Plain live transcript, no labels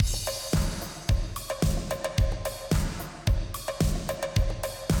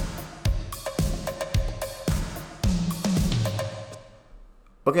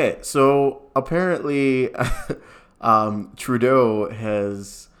Okay, so apparently, Trudeau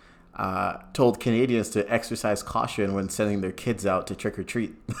has told Canadians to exercise caution when sending their kids out to trick or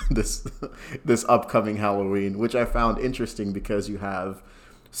treat this this upcoming Halloween, which I found interesting because you have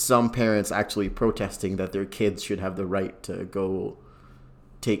some parents actually protesting that their kids should have the right to go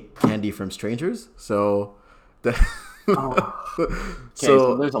take candy from strangers. So, the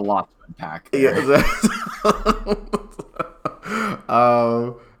So there's a lot to unpack there.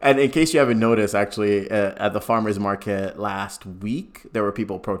 yeah. And in case you haven't noticed, actually, at the farmers market last week, there were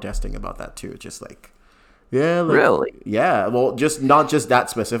people protesting about that too. Just like, yeah, like, Really? yeah. Well, just not just that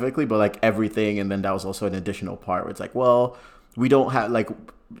specifically, but like everything. And then that was also an additional part where it's like, well, we don't have like,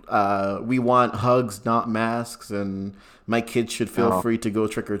 we want hugs, not masks, and my kids should feel free to go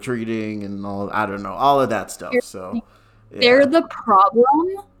trick or treating and all. I don't know, all of that stuff. So, They're the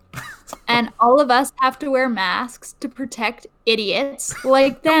problem. And all of us have to wear masks to protect idiots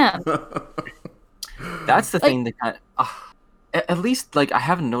like them. That's the thing that at least like I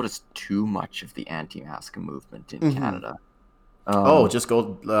haven't noticed too much of the anti-mask movement in Canada. Just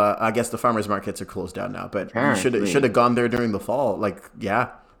go. I guess the farmers markets are closed down now, but you Apparently. should have gone there during the fall. Like, yeah,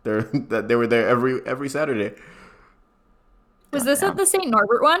 they were there every Saturday. Was this at the St.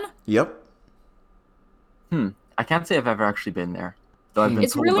 Norbert one? Yep. I can't say I've ever actually been there. Though I've been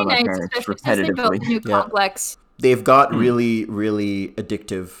It's told really by my nice, parents especially since they built a repetitively. new complex. They've got really, really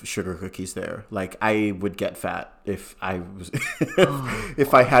addictive sugar cookies there. Like, I would get fat if I was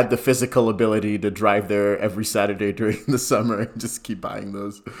if I had the physical ability to drive there every Saturday during the summer and just keep buying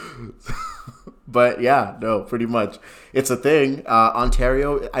those. But yeah, no, pretty much. It's a thing.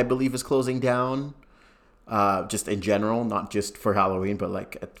 Ontario, I believe, is closing down. Just in general, not just for Halloween, but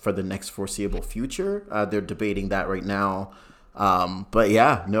like for the next foreseeable future. They're debating that right now. But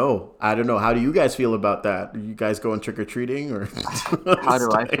yeah, no, I don't know. How do you guys feel about that? Are you guys going trick or treating or? How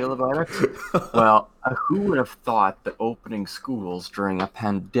do I feel about it? Well, who would have thought that opening schools during a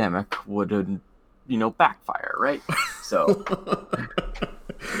pandemic would, backfire, right? So,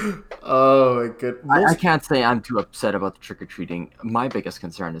 Oh my goodness. I can't say I'm too upset about the trick or treating. My biggest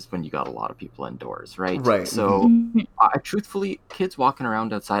concern is when you got a lot of people indoors, right? Right. So, truthfully, kids walking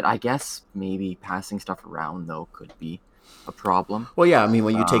around outside, I guess maybe passing stuff around though could be a problem. Well, yeah, I mean,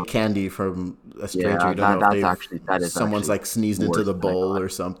 when you take candy from a stranger, you don't know if that is someone's actually like sneezed into worse the than I bowl thought. or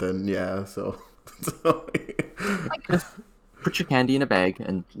something. Yeah, so. Just put your candy in a bag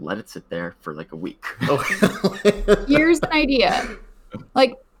and let it sit there for like a week. Here's an idea.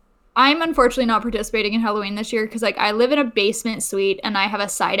 Like, I'm unfortunately not participating in Halloween this year because, like, I live in a basement suite and I have a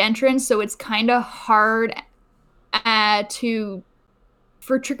side entrance, so it's kind of hard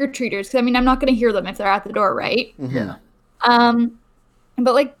for trick-or-treaters. Because, I mean, I'm not going to hear them if they're at the door, right? Yeah.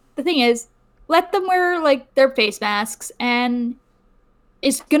 But, like, the thing is, let them wear, like, their face masks, and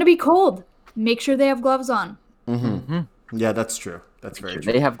it's going to be cold. Make sure they have gloves on. Yeah, that's true. That's very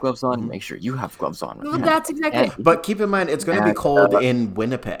true. They have gloves on. Make sure you have gloves on. Well, that's exactly it. But keep in mind, it's going to be cold in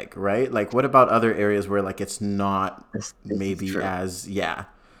Winnipeg, right? Like, what about other areas where, like, it's not This maybe is true. as, yeah.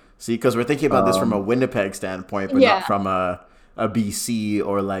 See, because we're thinking about this from a Winnipeg standpoint, but Yeah. not from a BC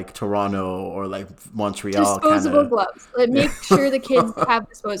or, like, Toronto or, like, Montreal Disposable kind of. gloves. Like, make sure the kids have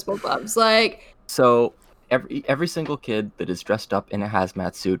disposable gloves. Like, So every single kid that is dressed up in a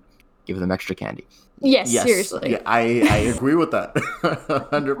hazmat suit, give them extra candy. yes, Yes. seriously. Yeah, I agree with that.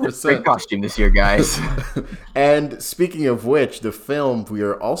 100%. Great costume this year, guys. And speaking of which, the film we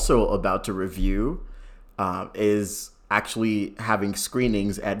are also about to review is actually having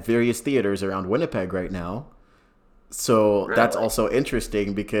screenings at various theaters around Winnipeg right now. So that's Really? also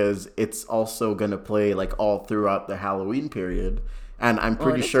interesting because it's also going to play like all throughout the Halloween period. And I'm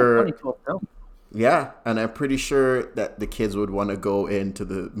pretty sure, yeah, and I'm pretty sure that the kids would want to go into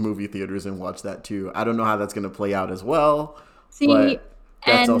the movie theaters and watch that too. I don't know how that's going to play out as well. See, But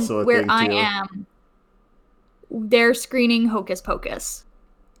that's and also a where thing, I too. am, they're screening Hocus Pocus.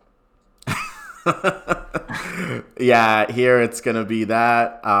 Yeah, here it's gonna be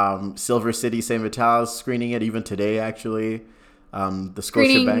that Silver City St. Vital's screening it even today actually. The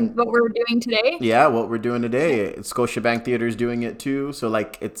Screening Scotiabank, what we're doing today. yeah, what we're doing today. Scotiabank Theater's doing it too, so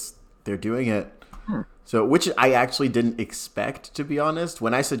like they're doing it. So which I actually didn't expect, to be honest.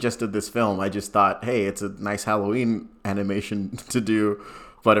 When I suggested this film, I just thought, hey, it's a nice Halloween animation to do,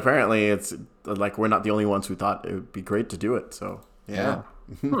 but apparently it's like we're not the only ones who thought it would be great to do it. So yeah.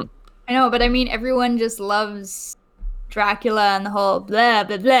 I know, but I mean, everyone just loves Dracula and the whole blah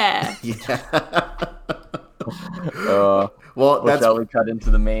blah blah. Well, that's Shall we cut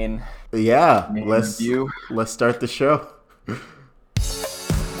into the main yeah. main Let's review? start the show. Welcome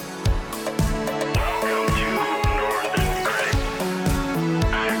to Northern Critics.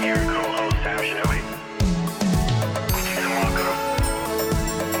 I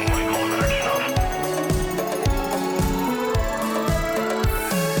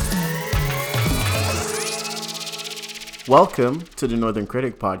Welcome to the Northern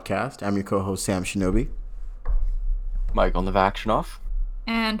Critic Podcast. I'm your co-host, Sam Shinobi. Michael Navakshinoff.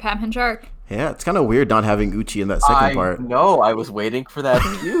 And Pam Hinchark. Yeah, it's kind of weird not having Uchi in that second part. No, I was waiting for that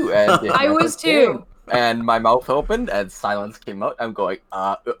cue. And I was too. And my mouth opened and silence came out. I'm going,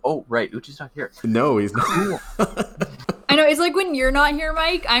 oh, right, Uchi's not here. No, he's not. I know, it's like when you're not here,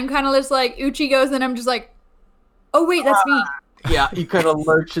 Mike, I'm kind of just like, Uchi goes, and I'm just like, oh, wait, that's me. Yeah, you kind of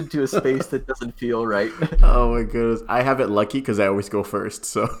lurch into a space that doesn't feel right. Oh my goodness. I have it lucky because I always go first.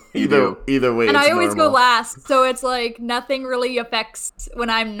 So either way, and it's I always normal. go last, so it's like nothing really affects when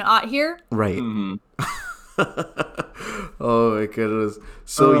I'm not here. Right. Mm-hmm. Oh my goodness.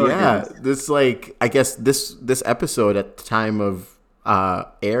 So this I guess this episode at the time of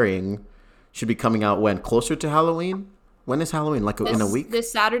airing should be coming out when? Closer to Halloween? When is Halloween? In a week?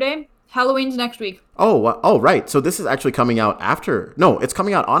 This Saturday. Halloween's next week. Oh, right. So this is actually coming out after. No, it's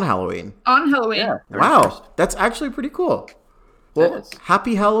coming out on Halloween. On Halloween. Yeah, Wow. That's actually pretty cool. Well, is.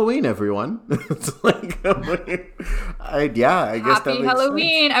 happy Halloween, everyone. It's like, I guess that Happy makes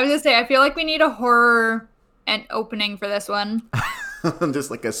Halloween. I was going to say, I feel like we need a horror and opening for this one. sense.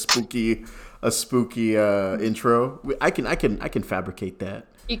 Just like a spooky intro. I can fabricate that.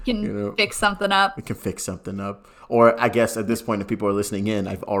 You can fix something up. We can fix something up. Or I guess at this point, if people are listening in,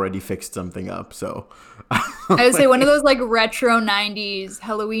 I've already fixed something up. So I would say one of those like retro 90s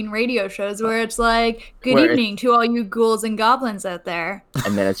Halloween radio shows where it's like, good evening to all you ghouls and goblins out there.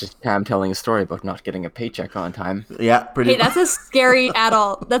 And then it's just Pam telling a story about not getting a paycheck on time. yeah, pretty. Hey, that's a scary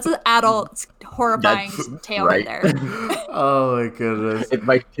adult. That's an adult horrifying tale right there. Oh my goodness. It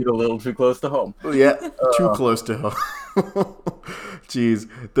might hit a little too close to home. Yeah, too close to home. Jeez.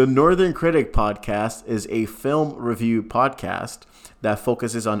 The Northern Critic Podcast is a film review podcast that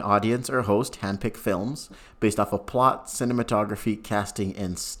focuses on audience or host handpicked films based off of plot, cinematography, casting,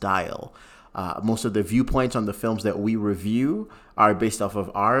 and style. Most of the viewpoints on the films that we review are based off of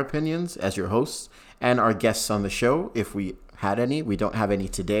our opinions as your hosts and our guests on the show. If we had any, we don't have any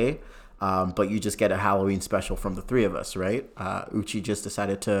today, but you just get a Halloween special from the three of us, right? Uchi just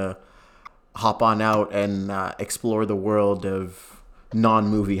decided to hop on out and explore the world of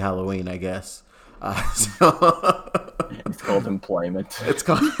non-movie Halloween, I guess. It's called employment. It's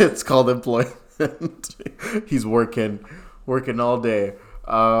called employment. He's working all day.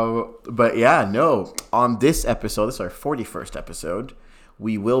 But yeah, no. On this episode, this is our 41st episode,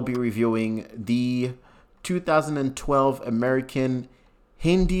 we will be reviewing the 2012 American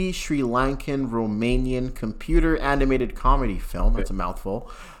Hindi, Sri Lankan, Romanian computer animated comedy film. That's a mouthful.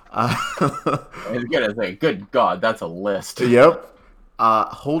 I was gonna say, good God, that's a list. Yep.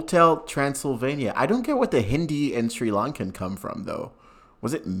 Hotel Transylvania. I don't get what the Hindi and Sri Lankan come from, though.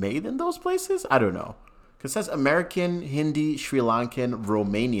 Was it made in those places? I don't know. Because it says American, Hindi, Sri Lankan,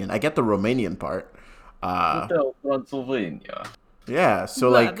 Romanian. I get the Romanian part. Hotel Transylvania. Yeah, so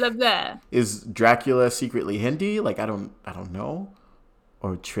Blah, blah, blah. is Dracula secretly Hindi? Like, I don't know.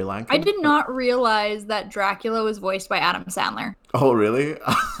 Or Sri Lankan? I did not realize that Dracula was voiced by Adam Sandler Oh, really?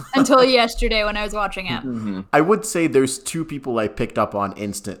 until yesterday when I was watching it. Mm-hmm. I would say there's two people I picked up on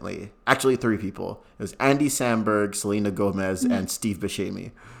instantly. Actually, three people. It was Andy Samberg, Selena Gomez, and Steve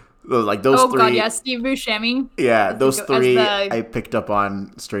Buscemi. Like those three. Oh god, yeah, Steve Buscemi. Yeah, those three the- I picked up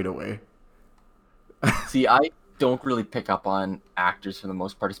on straight away. See, I don't really pick up on actors for the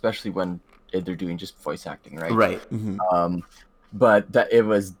most part, especially when they're doing just voice acting, right? Right. Mm-hmm. But it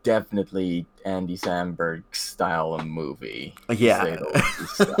was definitely Andy Samberg's style of movie. to Yeah. say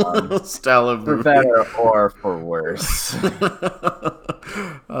the least. Style of For movie. better or for worse.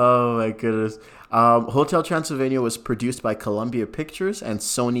 Oh my goodness. Hotel Transylvania was produced by Columbia Pictures and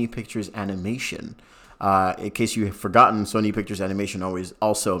Sony Pictures Animation. In case you have forgotten, Sony Pictures Animation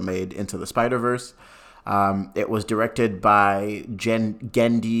also made Into the Spider-Verse. It was directed by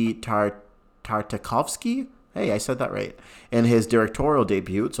Gendy Tartakovsky. Hey, I said that right. In his directorial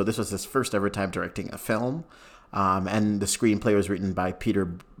debut, so this was his first ever time directing a film. And the screenplay was written by Peter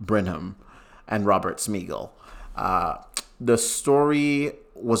Brenham and Robert Smigel. The story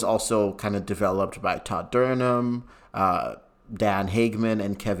was also kind of developed by Todd Durham, Dan Hagman,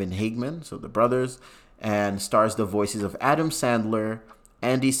 and Kevin Hagman, so the brothers, and stars the voices of Adam Sandler,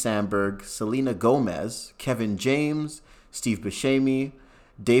 Andy Samberg, Selena Gomez, Kevin James, Steve Buscemi,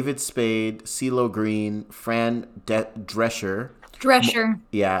 David Spade, CeeLo Green, Fran Drescher,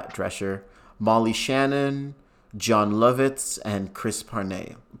 Drescher, Molly Shannon, John Lovitz, and Chris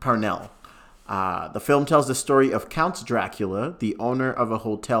Parnell. The film tells the story of Count Dracula, the owner of a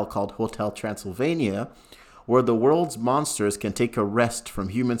hotel called Hotel Transylvania, where the world's monsters can take a rest from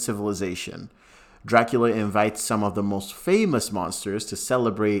human civilization. Dracula invites some of the most famous monsters to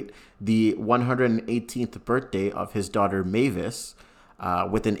celebrate the 118th birthday of his daughter Mavis,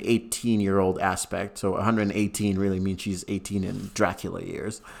 with an 18-year-old aspect. So 118 really means she's 18 in Dracula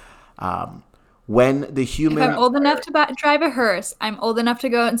years. When the human... If I'm old enough to drive a hearse, I'm old enough to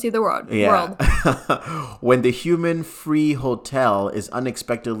go out and see the world. When the human-free hotel is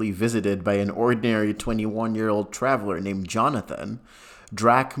unexpectedly visited by an ordinary 21-year-old traveler named Jonathan,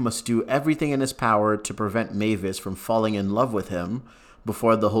 Drac must do everything in his power to prevent Mavis from falling in love with him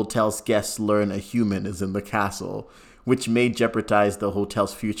before the hotel's guests learn a human is in the castle, which may jeopardize the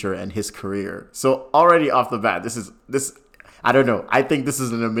hotel's future and his career. So already off the bat, this I don't know. I think this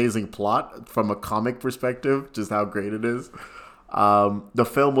is an amazing plot from a comic perspective, just how great it is. The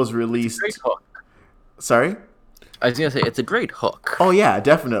film was released... Great hook. Sorry? I was going to say, it's a great hook. Oh, yeah,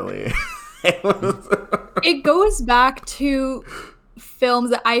 definitely. It goes back to films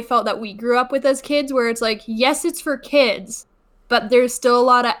that I felt that we grew up with as kids, where it's like, yes, it's for kids, but there's still a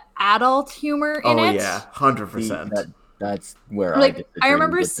lot of adult humor in it. Oh, yeah, 100%. That's where I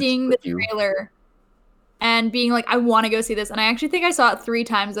remember seeing the trailer and being like, I want to go see this. And I actually think I saw it 3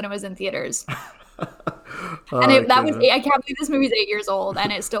 times when it was in theaters. I can't believe this movie's 8 years old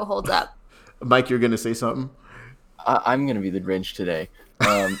and it still holds up. Mike, you're going to say something? I'm going to be the Grinch today.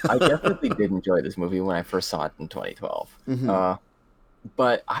 I definitely did enjoy this movie when I first saw it in 2012. Mm-hmm.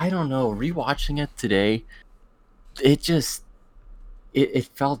 But I don't know, rewatching it today, it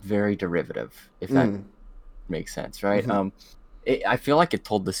felt very derivative, if that makes sense, right? Mm-hmm. I feel like it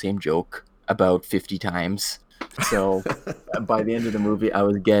told the same joke about 50 times. So by the end of the movie, I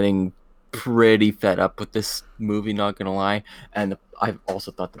was getting pretty fed up with this movie, not gonna lie. And I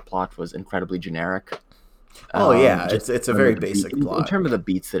also thought the plot was incredibly generic. It's a very basic plot in terms of the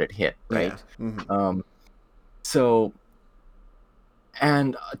beats that it hit, right? Yeah. Mm-hmm.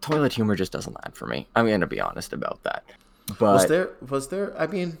 And toilet humor just doesn't land for me. I'm gonna be honest about that. But was there? I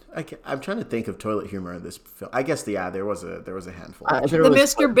mean, I'm trying to think of toilet humor in this film. I guess there was a handful. The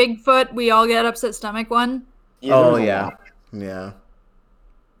Mr. Bigfoot, we all get upset stomach one. Yeah.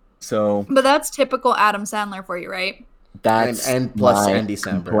 So, but that's typical Adam Sandler for you, right? That's and plus Andy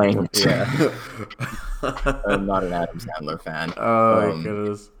Samberg. Yeah. I'm not an Adam Sandler fan. Oh my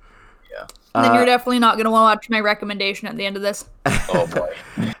goodness. Yeah. Then you're definitely not going to want to watch my recommendation at the end of this. Oh boy.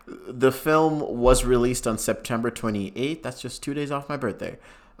 The film was released on September 28th. That's just 2 days off my birthday.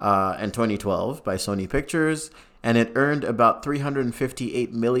 In 2012 by Sony Pictures, and it earned about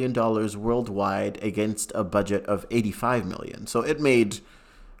 $358 million worldwide against a budget of $85 million. So it made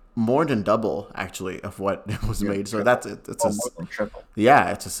more than double, actually, of what it was made. So that's it. It's more than triple.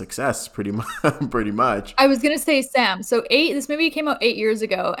 Yeah, it's a success, pretty much. I was gonna say, Sam. So this movie came out 8 years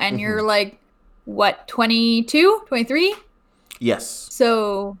ago, and you're like, what, 22, 23? Yes.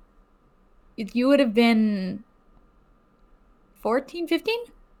 So you would have been 14, 15?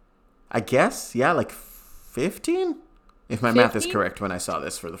 I guess, yeah, like 15? If my math is correct when I saw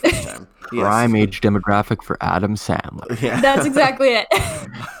this for the first time. Yes. Prime age demographic for Adam Sandler. Yeah. That's exactly it. I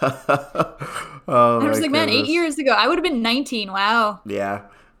was like, man, 8 years ago. I would have been 19. Wow. Yeah.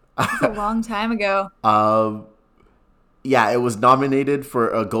 That's a long time ago. Yeah, it was nominated for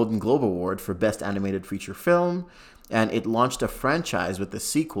a Golden Globe Award for Best Animated Feature Film, and it launched a franchise with the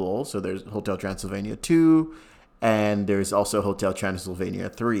sequel. So there's Hotel Transylvania 2, and there's also Hotel Transylvania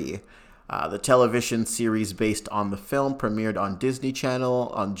 3. The television series based on the film premiered on Disney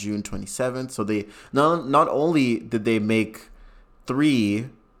Channel on June 27th. So they not only did they make not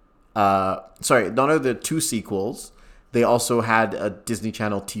only the 2 sequels, they also had a Disney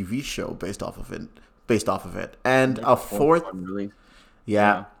Channel TV show based off of it, and a fourth.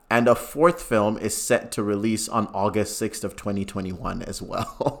 And a fourth film is set to release on August 6th of 2021 as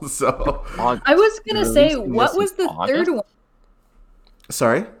well. So I was gonna say, what was the third one?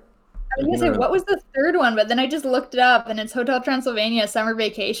 Sorry. I was going to say, what was the third one? But then I just looked it up, and it's Hotel Transylvania Summer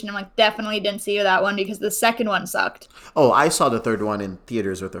Vacation. I'm like, definitely didn't see that one because the second one sucked. Oh, I saw the third one in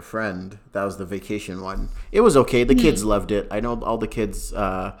theaters with a friend. That was the vacation one. It was okay. The kids loved it. I know all the kids.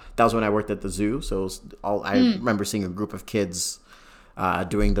 That was when I worked at the zoo. So I remember seeing a group of kids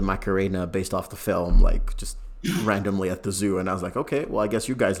doing the Macarena based off the film, like just randomly at the zoo. And I was like, okay, well, I guess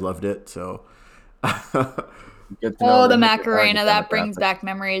you guys loved it. So... the Macarena, that brings back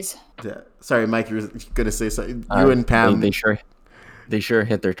memories. Yeah. Sorry, Mike, you were going to say something. You and Pam. They sure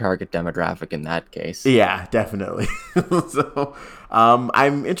hit their target demographic in that case. Yeah, definitely. So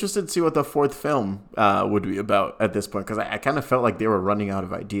I'm interested to see what the fourth film would be about at this point, because I kind of felt like they were running out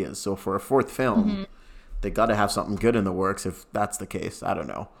of ideas. So for a fourth film, they got to have something good in the works if that's the case. I don't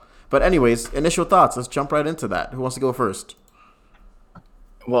know. But anyways, initial thoughts. Let's jump right into that. Who wants to go first?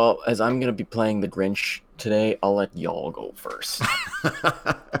 Well, as I'm gonna be playing the Grinch today, I'll let y'all go first.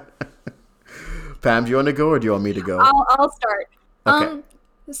 Pam, do you want to go or do you want me to go? I'll start. Okay.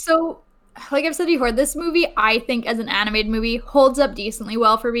 So like I've said before, this movie, I think as an animated movie, holds up decently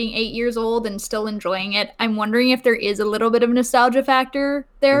well for being 8 years old and still enjoying it. I'm wondering if there is a little bit of a nostalgia factor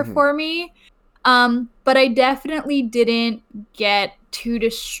there for me. But I definitely didn't get too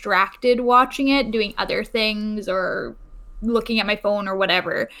distracted watching it, doing other things or looking at my phone or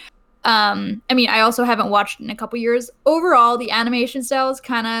whatever. I mean, I also haven't watched it in a couple years. Overall, the animation style is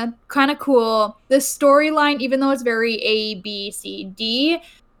kind of cool. The storyline, even though it's very A, B, C, D,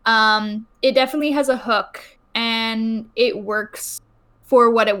 it definitely has a hook and it works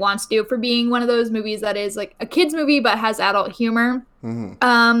for what it wants to do, for being one of those movies that is like a kids movie but has adult humor.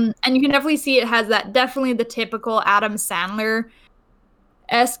 And you can definitely see it has that, definitely the typical Adam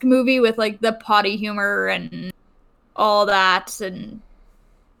Sandler-esque movie with like the potty humor and all that. And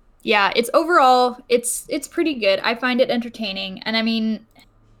yeah, it's overall it's pretty good. I find it entertaining, and I mean,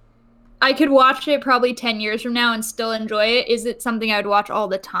 I could watch it probably 10 years from now and still enjoy it. Is it something I would watch all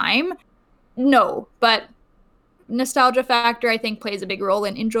the time? No, but nostalgia factor, I think, plays a big role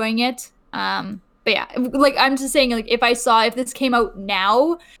in enjoying it. But yeah, like I'm just saying, like if this came out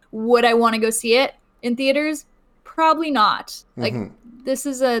now, would I want to go see it in theaters? Probably not. Like this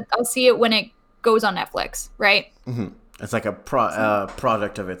is I'll see it when it goes on Netflix, right? It's like a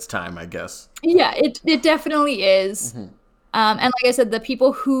product of its time, I guess. Yeah, it definitely is. And like I said, the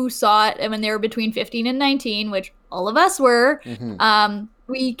people who saw it when they were between 15 and 19, which all of us were,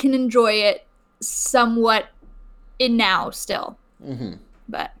 we can enjoy it somewhat in now still.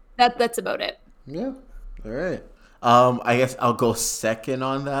 But that's about it. Yeah. All right. I guess I'll go second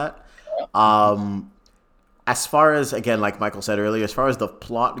on that. As far as, again, like Michael said earlier, as far as the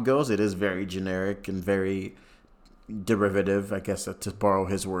plot goes, it is very generic and very derivative, I guess, to borrow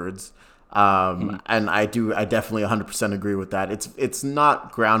his words. And I definitely 100% agree with that. It's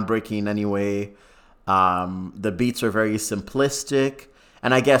not groundbreaking in any way. The beats are very simplistic,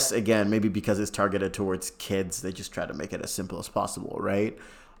 and I guess, again, maybe because it's targeted towards kids, they just try to make it as simple as possible, right?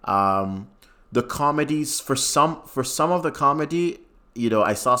 The comedies, for some of the comedy,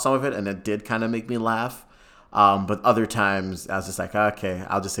 I saw some of it and it did kind of make me laugh. But other times I was just like, okay,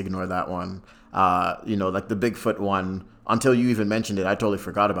 I'll just ignore that one. Like the Bigfoot one, until you even mentioned it, I totally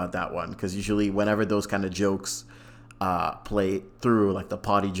forgot about that one. Because usually whenever those kind of jokes play through, like the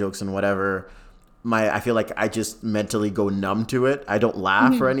potty jokes and whatever, I feel like I just mentally go numb to it. I don't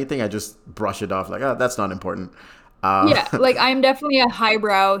laugh or anything. I just brush it off like, oh, that's not important. Yeah, like I'm definitely a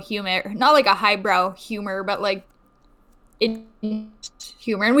highbrow humor, not like a highbrow humor, but like in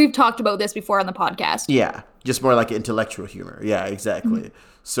humor. And we've talked about this before on the podcast. Yeah, just more like intellectual humor. Yeah, exactly.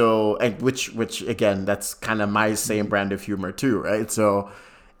 So, and which again, that's kind of my same brand of humor too, right? So,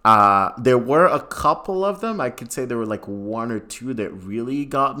 there were a couple of them. I could say there were like one or two that really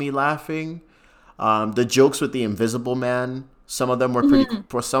got me laughing. The jokes with the Invisible Man, some of them were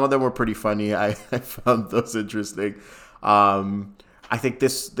pretty funny. I found those interesting. I think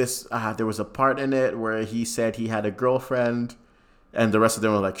this there was a part in it where he said he had a girlfriend, and the rest of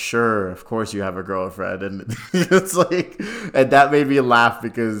them were like, sure, of course you have a girlfriend. And it's like, and that made me laugh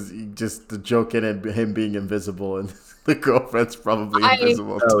because just the joke in it, him being invisible and the girlfriend's probably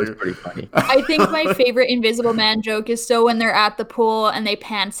invisible too. That was pretty funny. I think my favorite Invisible Man joke is so when they're at the pool and they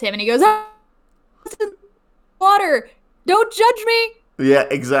pants him and he goes, "Ah, it's in water. Don't judge me." Yeah,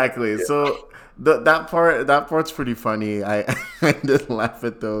 exactly. So that part's pretty funny. I did laugh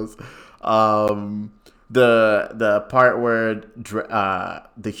at those. The part where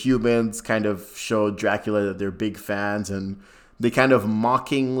the humans kind of show Dracula that they're big fans, and they kind of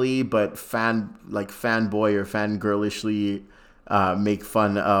mockingly but fanboy or fangirlishly make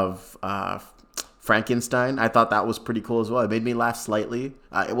fun of Frankenstein. I thought that was pretty cool as well. It made me laugh slightly.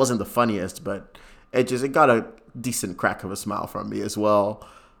 It wasn't the funniest, but it got a decent crack of a smile from me as well.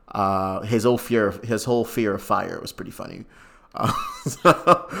 His whole fear of fire was pretty funny.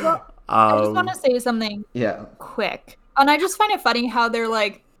 I just want to say something quick. And I just find it funny how they're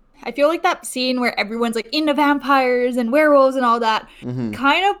like, I feel like that scene where everyone's like into vampires and werewolves and all that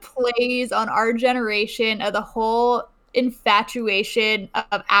kind of plays on our generation of the whole infatuation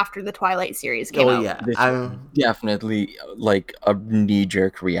of after the Twilight series came out. Yeah. This definitely like a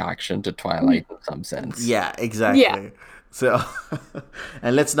knee-jerk reaction to Twilight in some sense. Yeah, exactly. Yeah. So,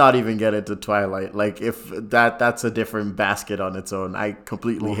 and let's not even get into Twilight. Like, if that's a different basket on its own. I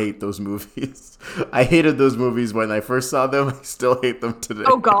completely hate those movies. I hated those movies when I first saw them. I still hate them today.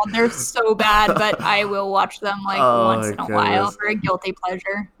 Oh God, they're so bad, but I will watch them like once in a while for a guilty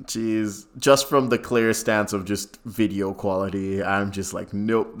pleasure. Jeez, just from the clear stance of just video quality, I'm just like,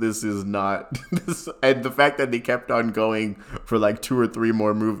 nope, this is not this. And the fact that they kept on going for like 2 or 3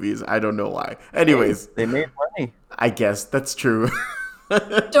 more movies, I don't know why. Anyways, They made money. I guess that's true.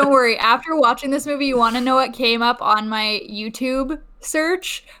 Don't worry. After watching this movie, you want to know what came up on my YouTube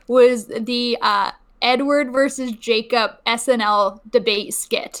search was the Edward versus Jacob SNL debate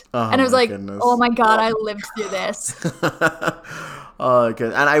skit, and I was like, goodness. "Oh my god, I lived through this." Oh,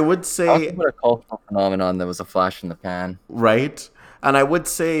 good. And I would say, Talk about a cultural phenomenon that was a flash in the pan. right? And I would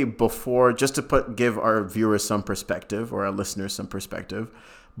say before, just to give our viewers some perspective or our listeners some perspective,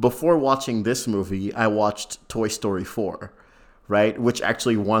 before watching this movie, I watched Toy Story 4, right? Which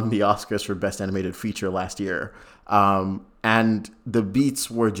actually won the Oscars for Best Animated Feature last year. And the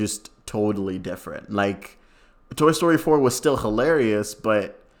beats were just totally different. Like, Toy Story 4 was still hilarious,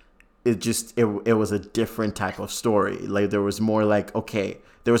 but it was a different type of story. Like, there was more like, okay,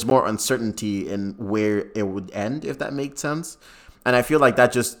 there was more uncertainty in where it would end, if that makes sense. And I feel like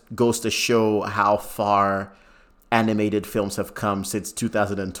that just goes to show how far animated films have come since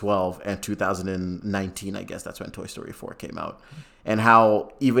 2012 and 2019. I guess that's when Toy Story 4 came out, and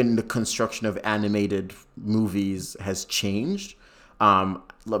how even the construction of animated movies has changed.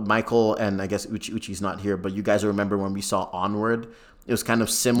 Michael and I guess Uchi's not here, but you guys remember when we saw Onward? It was kind of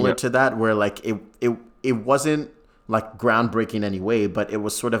similar to that, where like it wasn't like groundbreaking in any way, but it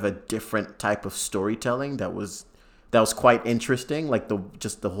was sort of a different type of storytelling that was quite interesting. Like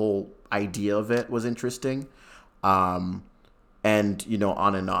the whole idea of it was interesting. And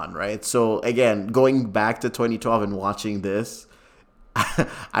on and on, right? So again, going back to 2012 and watching this,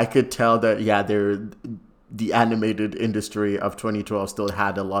 I could tell that the animated industry of 2012 still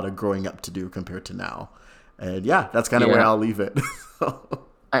had a lot of growing up to do compared to now. And yeah, that's kind of where I'll leave it.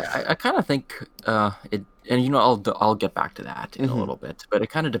 I kind of think it, and I'll get back to that in a little bit, but it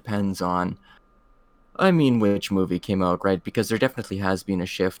kind of depends on, which movie came out, right? Because there definitely has been a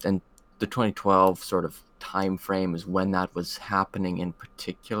shift, and the 2012 sort of time frame is when that was happening in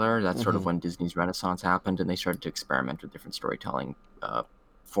particular. That's sort of when Disney's Renaissance happened, and they started to experiment with different storytelling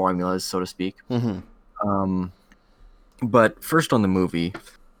formulas, so to speak. But first on the movie,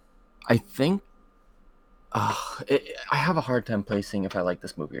 I think I have a hard time placing if I like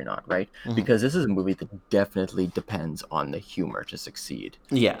this movie or not, right? Because this is a movie that definitely depends on the humor to succeed.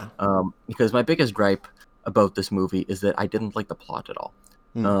 Yeah. Because my biggest gripe about this movie is that I didn't like the plot at all.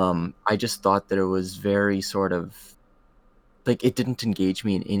 I just thought that it was very sort of like it didn't engage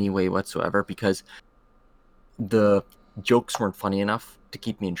me in any way whatsoever because the jokes weren't funny enough to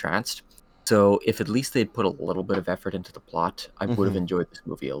keep me entranced. So if at least they'd put a little bit of effort into the plot, I would have enjoyed this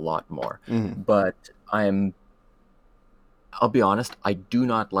movie a lot more. But I'll be honest, I do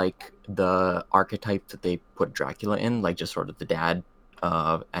not like the archetype that they put Dracula in, like just sort of the dad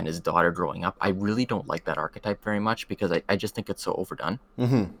and his daughter growing up. I really don't like that archetype very much because I just think it's so overdone.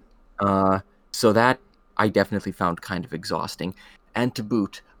 So that I definitely found kind of exhausting. And to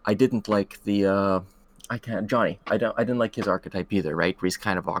boot, I didn't like the Johnny. I didn't like his archetype either, right? Where he's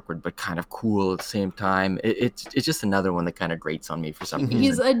kind of awkward but kind of cool at the same time. It's just another one that kind of grates on me for some reason.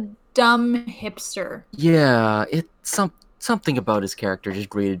 He's a dumb hipster. Yeah, it's something about his character just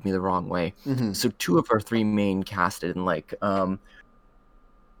grated me the wrong way. So 2 of our 3 main cast I didn't like.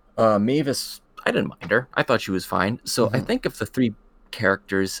 Mavis, I didn't mind her. I thought she was fine. So I think if the 3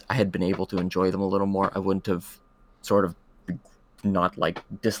 characters I had been able to enjoy them a little more, I wouldn't have sort of not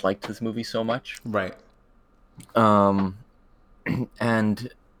disliked this movie so much. Right. And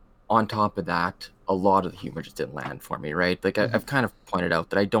on top of that, a lot of the humor just didn't land for me, right? Like I've kind of pointed out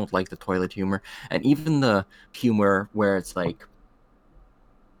that I don't like the toilet humor, and even the humor where it's like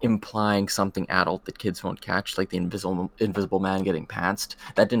implying something adult that kids won't catch, like the invisible man getting pantsed,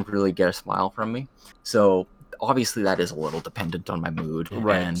 that didn't really get a smile from me. So obviously that is a little dependent on my mood,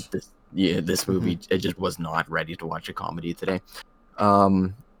 right? And this movie, it just was not ready to watch a comedy today.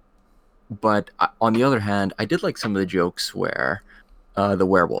 But on the other hand, I did like some of the jokes where the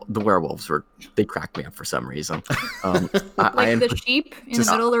werewolves they cracked me up for some reason. The sheep in the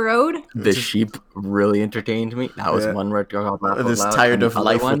middle of the road. The sheep really entertained me. That was one where I got laughed out loud. Tired of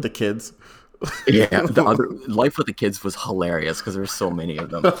Life with the Kids. Yeah, the other Life with the Kids was hilarious because there were so many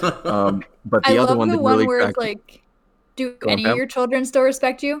of them. But the other one that really cracked me. Do any of your children still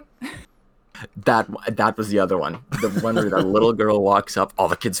respect you? That was the other one. The one where that little girl walks up, all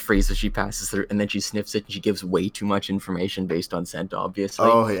the kids freeze as she passes through, and then she sniffs it and she gives way too much information based on scent, obviously.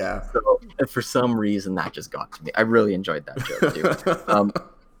 Oh, yeah. So for some reason, that just got to me. I really enjoyed that joke, too.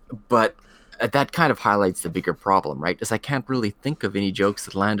 But that kind of highlights the bigger problem, right? Is I can't really think of any jokes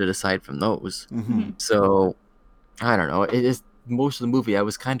that landed aside from those. So, I don't know. most of the movie I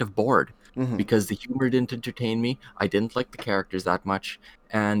was kind of bored Mm-hmm. because the humor didn't entertain me. I didn't like the characters that much,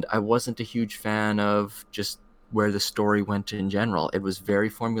 and I wasn't a huge fan of just where the story went in general. It was very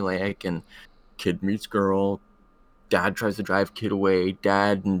formulaic, and kid meets girl, dad tries to drive kid away,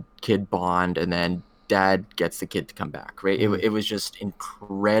 dad and kid bond, and then dad gets the kid to come back, right? Mhm. It was just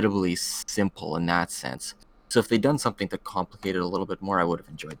incredibly simple in that sense. So if they'd done something to complicate it a little bit more, I would have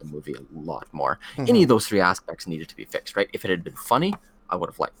enjoyed the movie a lot more. Any of those three aspects needed to be fixed, right? If it had been funny, I would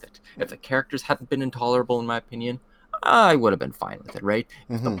have liked it. If the characters hadn't been intolerable, in my opinion, I would have been fine with it, right?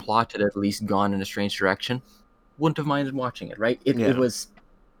 If the Mhm. plot had at least gone in a strange direction, wouldn't have minded watching it, right? Yeah.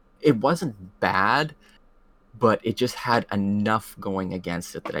 It wasn't bad, but it just had enough going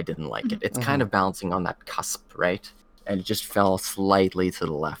against it that I didn't like it. It's kind of balancing on that cusp, right? And it just fell slightly to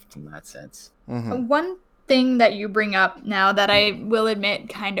the left in that sense. Mhm. One thing that you bring up now that I will admit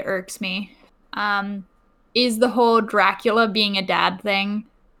kind of irks me is the whole Dracula being a dad thing.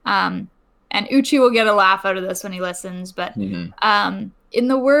 And Uchi will get a laugh out of this when he listens, but in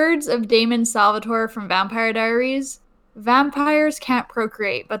the words of Damon Salvatore from Vampire Diaries, vampires can't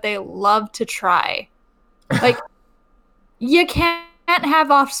procreate, but they love to try. Like, you can't have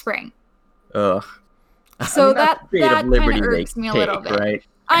offspring. Ugh. So I mean, that creative kind liberty of they irks me a little take, bit. right?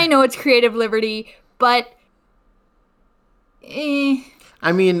 I know it's creative liberty, but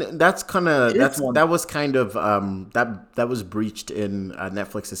I mean, that's kind of It is one. that was kind of that was breached in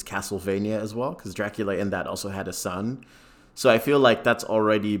Netflix's Castlevania as well, because Dracula in that also had a son. So I feel like that's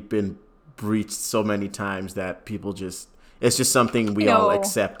already been breached so many times that people just it's just something we all know.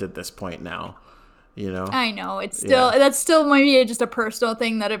 accept at this point now. You know. I know it's still that's still maybe just a personal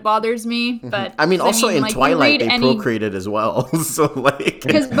thing that it bothers me. But I mean, also in like, Twilight they procreated as well. So like,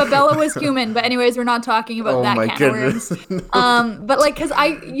 but Bella was human. But anyways, we're not talking about that can of worms. But like, because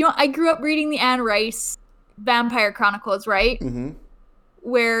I grew up reading the Anne Rice Vampire Chronicles, right? Mhm.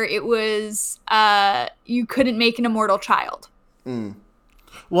 Where it was you couldn't make an immortal child.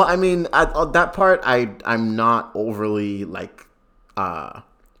 Well, I mean, that part I'm not overly like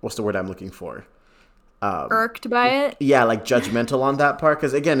what's the word I'm looking for? Irked by it. Yeah, like judgmental on that part,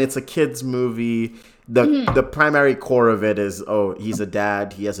 because again, it's a kids movie. The primary core of it is, oh, he's a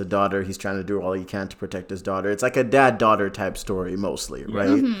dad, he has a daughter, he's trying to do all he can to protect his daughter. It's like a dad-daughter type story mostly,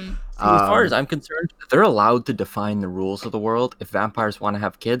 right? As far as I'm concerned, they're allowed to define the rules of the world. If vampires want to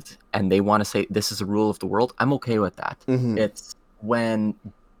have kids and they want to say this is a rule of the world, I'm okay with that. It's when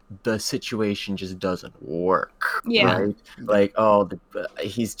the situation just doesn't work, right? Like, oh,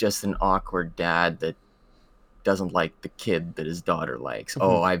 he's just an awkward dad that doesn't like the kid that his daughter likes.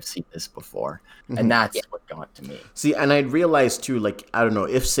 Oh, I've seen this before. And that's what got to me. See, and I'd realized too, like, I don't know,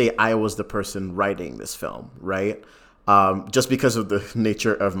 if say I was the person writing this film, right? Just because of the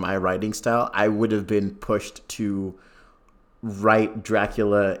nature of my writing style, I would have been pushed to write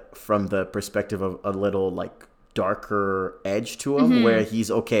Dracula from the perspective of a little like darker edge to him, where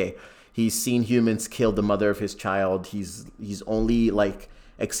he's okay. He's seen humans kill the mother of his child. He's only like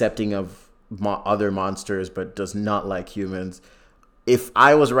accepting of other monsters, but does not like humans. If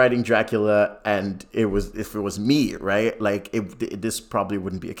I was writing Dracula and if it was me, right? Like this probably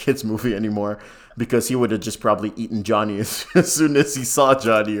wouldn't be a kids movie anymore, because he would have just probably eaten Johnny as soon as he saw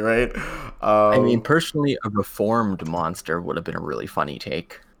Johnny, right? I mean, personally, a reformed monster would have been a really funny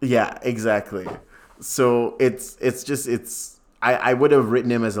take. Yeah, exactly. So I would have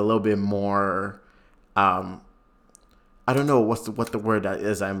written him as a little bit more, I don't know what the word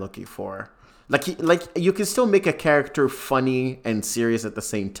is I'm looking for. Like you can still make a character funny and serious at the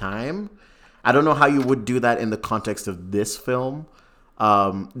same time. I don't know how you would do that in the context of this film.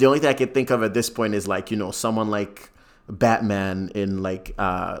 The only thing I can think of at this point is like, someone like Batman in like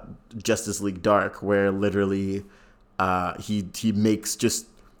Justice League Dark, where literally he makes just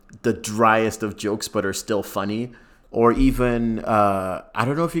the driest of jokes but are still funny. Or even I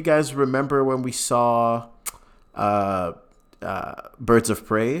don't know if you guys remember when we saw Birds of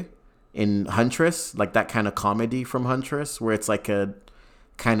Prey in Huntress, like that kind of comedy from Huntress, where it's like a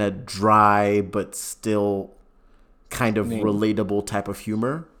kind of dry but still kind of relatable type of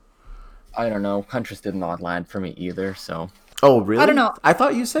humor. I don't know. Huntress did not land for me either, so. Oh, really? I don't know. I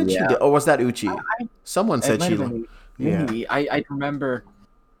thought you said she did. Or was that Uchi? Someone said she. Maybe. I remember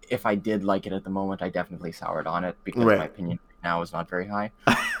if I did like it at the moment, I definitely soured on it because my opinion now is not very high.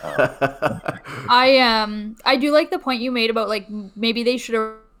 I do like the point you made about like maybe they should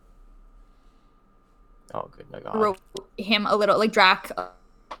have wrote him a little like Drac.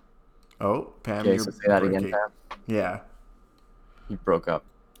 Oh, Pam, okay, so say that again, Pam. Yeah. You broke up.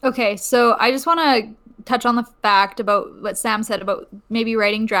 Okay, so I just want to touch on the fact about what Sam said about maybe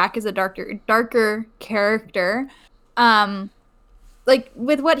writing Drac as a darker character. like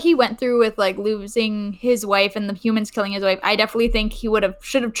with what he went through with like losing his wife and the humans killing his wife, I definitely think he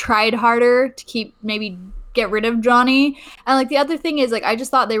should have tried harder to maybe get rid of Johnny. And like the other thing is like I just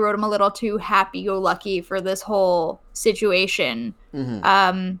thought they wrote him a little too happy-go-lucky for this whole situation.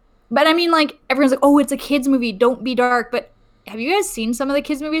 But I mean, like everyone's like, oh, it's a kids movie, don't be dark. But have you guys seen some of the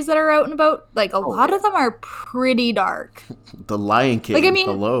kids movies that are out and about? Like a lot of them are pretty dark. The Lion King. Like I mean,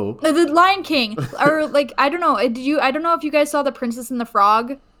 hello. The Lion King, or like I don't know. I don't know if you guys saw The Princess and the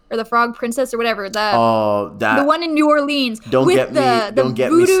Frog or The Frog Princess or whatever. The one in New Orleans. Don't get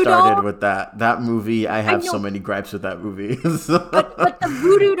me started doll. with that. That movie, I have so many gripes with that movie. but the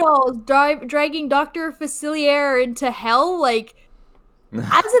voodoo dolls dragging Dr. Facilier into hell, like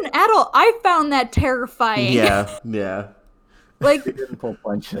as an adult, I found that terrifying. Yeah. Like they didn't pull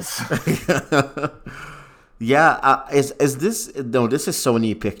punches. Yeah, is this? No, this is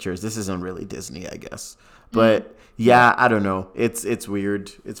Sony Pictures. This isn't really Disney, I guess. But yeah, I don't know. It's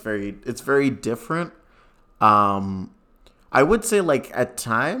weird. It's very different. I would say like at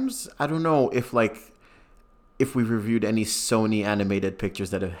times, I don't know if we reviewed any Sony animated pictures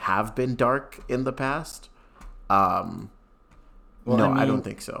that have been dark in the past. No, I don't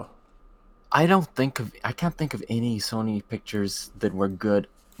think so. I can't think of any Sony pictures that were good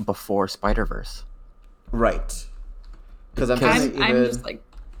before Spider-Verse. Right. Because I'm trying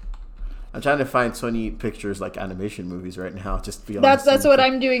to find Sony Pictures like animation movies right now. Just to be honest. That's what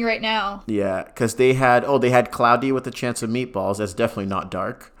I'm doing right now. Yeah, because they had Cloudy with a Chance of Meatballs. That's definitely not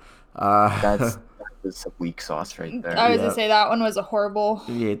dark. That was a weak sauce right there. I was gonna say that one was a horrible.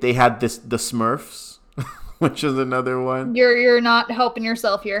 Yeah, they had the Smurfs, which is another one. You're not helping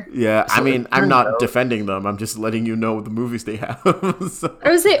yourself here. Yeah, so I mean, I'm not defending them. I'm just letting you know the movies they have. So.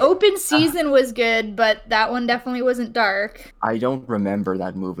 I would say Open Season was good, but that one definitely wasn't dark. I don't remember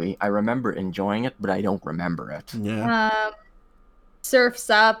that movie. I remember enjoying it, but I don't remember it. Yeah.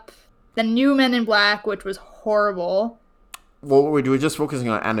 Surf's Up, the New Men in Black, which was horrible. Well, we're just focusing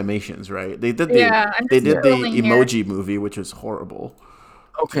on animations, right? They did the Emoji movie, which was horrible.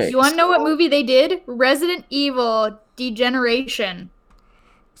 Okay. You want to know what movie they did? Resident Evil Degeneration.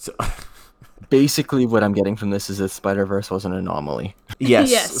 So, basically, what I'm getting from this is that Spider-Verse was an anomaly.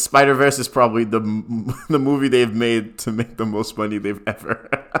 Yes. Spider-Verse is probably the movie they've made to make the most money they've ever.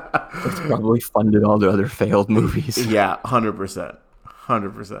 It's probably funded all the other failed movies. Yeah, 100%.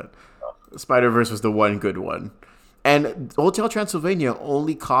 100%. Spider-Verse was the one good one. And Hotel Transylvania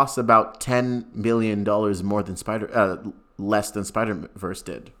only cost about $10 million more than less than Spider-Verse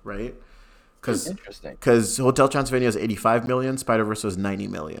did, right? Interesting. Because Hotel Transylvania was $85 million, Spider-Verse was $90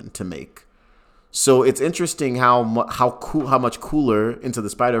 million to make. So it's interesting how much cooler Into the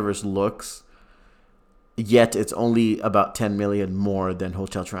Spider-Verse looks, yet it's only about $10 million more than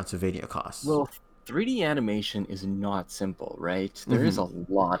Hotel Transylvania costs. Well, 3D animation is not simple, right? There is a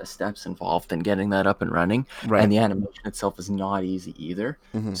lot of steps involved in getting that up and running, right. And the animation itself is not easy either.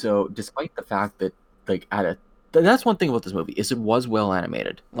 So despite the fact that that's one thing about this movie is it was well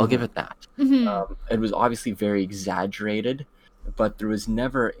animated. I'll give it that. It was obviously very exaggerated, but there was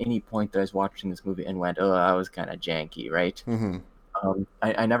never any point that I was watching this movie and went, "Oh, that was kind of janky," right?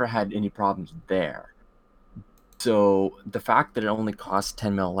 I never had any problems there. So the fact that it only cost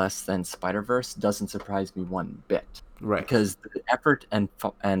 10 mil less than Spider-Verse doesn't surprise me one bit, right? Because the effort and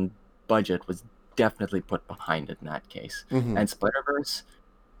budget was definitely put behind it in that case. And Spider-Verse,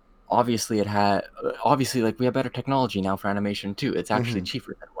 obviously like we have better technology now for animation too. It's actually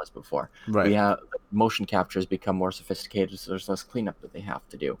cheaper than it was before. Right. We have motion captures become more sophisticated, so there's less cleanup that they have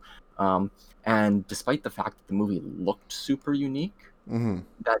to do. And despite the fact that the movie looked super unique,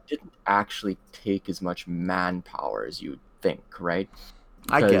 that didn't actually take as much manpower as you'd think, right?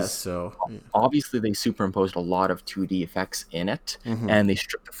 I guess so. Obviously, they superimposed a lot of 2D effects in it, and they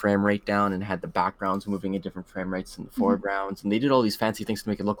stripped the frame rate down and had the backgrounds moving at different frame rates than the foregrounds, and they did all these fancy things to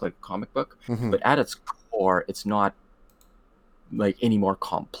make it look like a comic book. But at its core, it's not like any more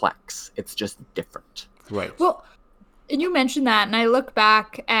complex. It's just different. Right. Well, and you mentioned that, and I look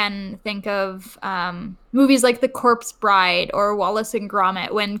back and think of movies like The Corpse Bride or Wallace and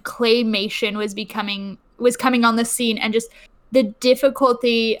Gromit when claymation was coming on the scene, and just the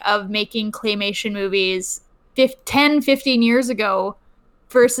difficulty of making claymation movies 10, 15 years ago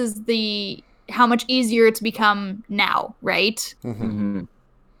versus how much easier it's become now, right?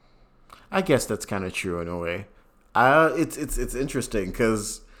 I guess that's kind of true in a way. It's interesting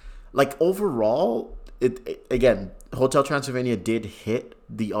because, like, overall, again, Hotel Transylvania did hit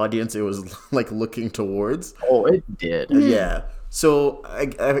the audience it was like looking towards. Oh, it did. Yeah. So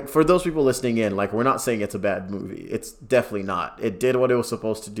for those people listening in, like, we're not saying it's a bad movie. It's definitely not. It did what it was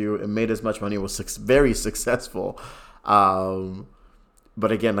supposed to do. It made as much money. It was very successful.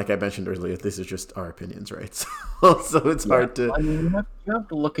 But again, like I mentioned earlier, this is just our opinions, right? So it's hard to. I mean, you have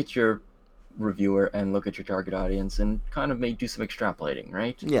to look at your reviewer and look at your target audience and kind of do some extrapolating,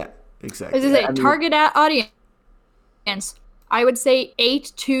 right? Yeah, As exactly. I say, target audience. I would say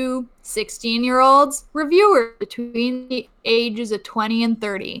 8 to 16-year-olds, reviewer between the ages of 20 and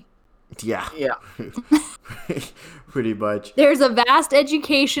 30. Yeah. Yeah. Pretty much. There's a vast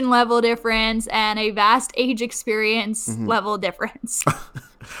education level difference and a vast age experience level difference.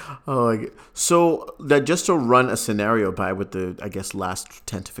 So that just to run a scenario by with the, I guess, last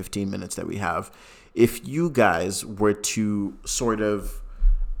 10 to 15 minutes that we have, if you guys were to sort of,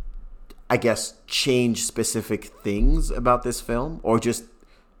 I guess, change specific things about this film, or just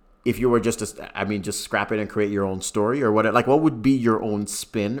if you were just to, just scrap it and create your own story or whatever, like what would be your own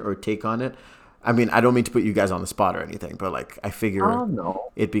spin or take on it? I mean, I don't mean to put you guys on the spot or anything, but like I figure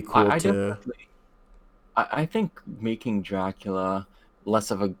it'd be cool to. I think making Dracula less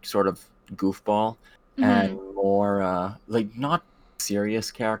of a sort of goofball and more like not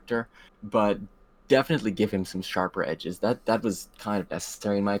serious character, but definitely give him some sharper edges. That was kind of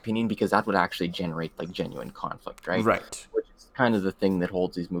necessary in my opinion, because that would actually generate like genuine conflict, right? Right. Which is kind of the thing that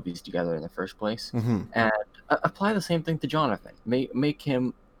holds these movies together in the first place. And apply the same thing to Jonathan. Make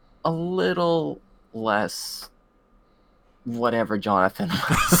him a little less whatever Jonathan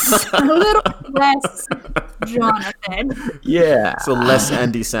was. A little less Jonathan. Yeah. So less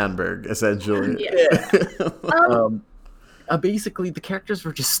Andy Samberg, essentially. Yeah. Basically, the characters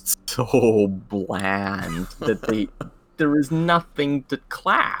were just so bland that there was nothing to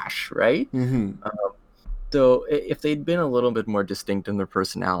clash, right? So if they'd been a little bit more distinct in their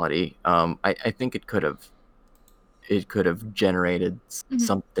personality, I think it could have generated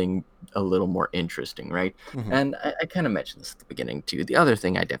something a little more interesting, right? And I kind of mentioned this at the beginning too. The other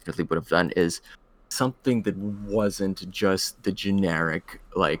thing I definitely would have done is something that wasn't just the generic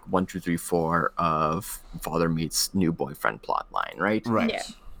like 1, 2, 3, 4 of father meets new boyfriend plot line, right? Right.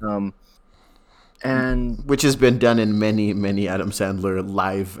 Yeah. And which has been done in many, many Adam Sandler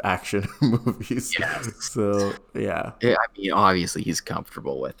live action movies. Yes. So yeah. I mean, obviously he's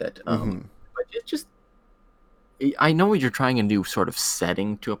comfortable with it. But it just, I know you're trying a new sort of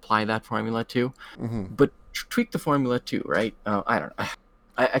setting to apply that formula to, but tweak the formula too, right? I don't know.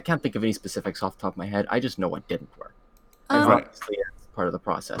 I can't think of any specifics off the top of my head. I just know what didn't work. And Right. obviously that's part of the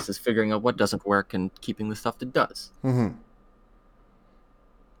process, is figuring out what doesn't work and keeping the stuff that does.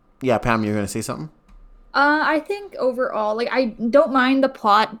 Yeah, Pam, you're gonna say something? I think overall, like, I don't mind the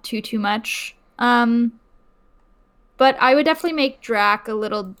plot too much. But I would definitely make Drac a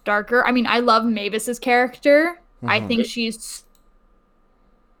little darker. I mean, I love Mavis's character. I think she's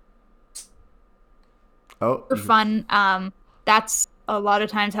super fun. That's a lot of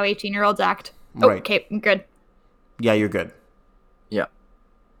times how 18-year-olds act. Right. Okay, I'm good. Yeah, you're good. Yeah.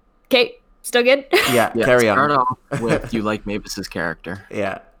 Okay, still good? Yeah, carry on. Start off with you like Mavis's character.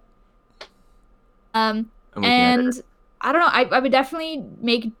 Yeah. And I don't know. I would definitely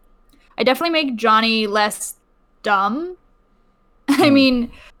make Johnny less dumb. I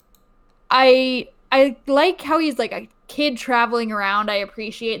mean, I like how he's like a kid traveling around. I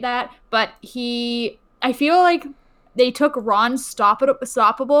appreciate that, but I feel like they took Ron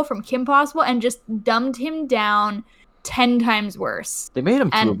Stoppable from Kim Possible and just dumbed him down 10 times worse. They made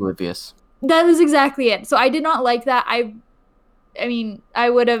him too oblivious. That is exactly it. So I did not like that. I mean, I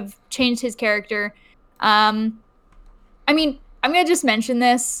would have changed his character. I mean, I'm going to just mention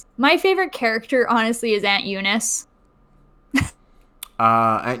this. My favorite character, honestly, is Aunt Eunice.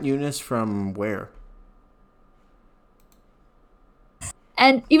 Aunt Eunice from where?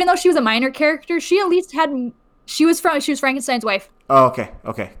 And even though she was a minor character, she at least had... She was Frankenstein's wife. Oh, okay.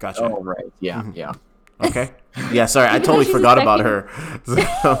 Okay, gotcha. Oh, right. Yeah, yeah. Okay. Yeah, sorry. I totally forgot about her.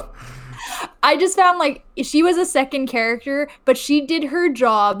 So... I just found, like, she was a second character, but she did her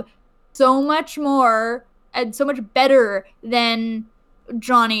job so much more and so much better than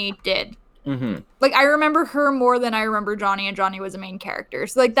Johnny did. Like, I remember her more than I remember Johnny, and Johnny was a main character.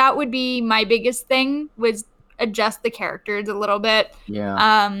 So, like, that would be my biggest thing, was adjust the characters a little bit.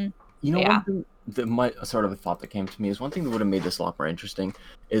 Yeah. You know, yeah. one thing that sort of a thought that came to me is one thing that would have made this a lot more interesting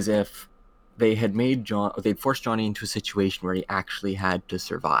is if they had they'd forced Johnny into a situation where he actually had to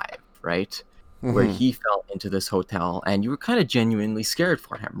survive, right? Where he fell into this hotel and you were kind of genuinely scared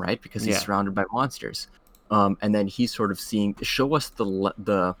for him, right? Because he's surrounded by monsters. And then he's sort of show us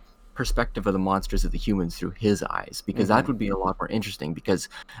the perspective of the monsters of the humans through his eyes, because that would be a lot more interesting, because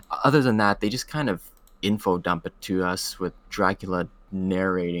other than that, they just kind of info dump it to us with Dracula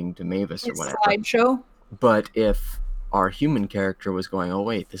narrating to Mavis or whatever. Slideshow. But if our human character was going, oh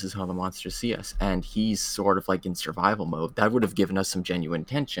wait, this is how the monsters see us, and he's sort of like in survival mode. That would have given us some genuine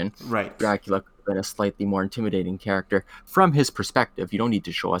tension. Right. Dracula could have been a slightly more intimidating character from his perspective. You don't need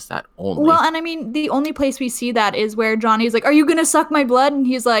to show us that only. Well, and I mean, the only place we see that is where Johnny's like, "Are you gonna suck my blood?" And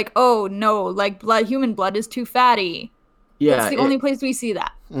he's like, "Oh no, like human blood is too fatty." Yeah, That's the only place we see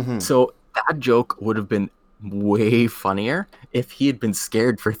that. So that joke would have been way funnier if he had been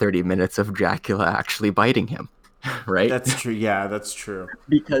scared for 30 minutes of Dracula actually biting him, right? That's true. Yeah, that's true.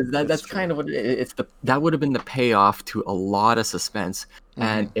 Because that's kind of what it's that would have been the payoff to a lot of suspense.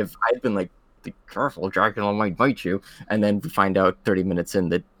 And if I'd been like, be careful, Dracula might bite you, and then we find out 30 minutes in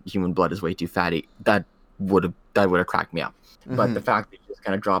that human blood is way too fatty, that would have cracked me up. But the fact that he just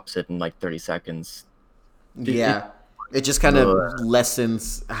kind of drops it in like 30 seconds. It just kind of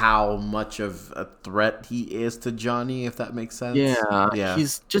lessens how much of a threat he is to Johnny, if that makes sense. Yeah.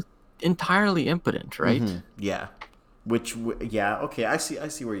 He's just entirely impotent, right? Yeah. Okay, I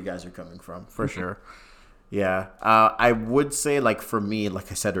see where you guys are coming from, for sure. Yeah. I would say, like, for me,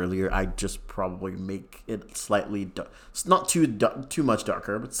 like I said earlier, I'd just probably make it slightly, it's not too much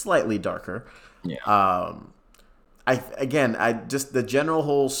darker, but slightly darker. Yeah. I just the general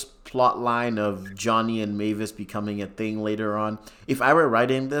whole plot line of Johnny and Mavis becoming a thing later on. If I were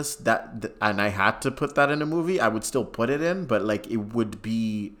writing this, and I had to put that in a movie, I would still put it in, but like it would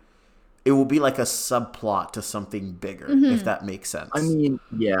be like a subplot to something bigger, if that makes sense. I mean,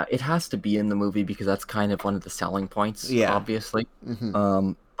 yeah, it has to be in the movie because that's kind of one of the selling points, obviously.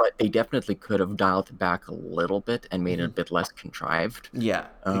 But they definitely could have dialed it back a little bit and made it a bit less contrived. Yeah,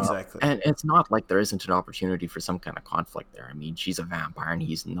 exactly. And it's not like there isn't an opportunity for some kind of conflict there. I mean, she's a vampire and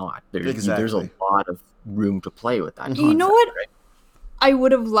he's not. There's a lot of room to play with that concept. You know what? Right? I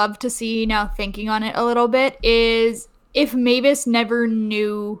would have loved to see, now thinking on it a little bit, is if Mavis never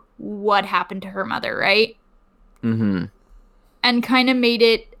knew what happened to her mother, right? And kind of made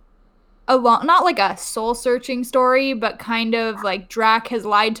it not like a soul-searching story, but kind of like Drac has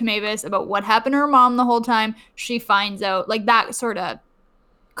lied to Mavis about what happened to her mom the whole time. She finds out, like that sort of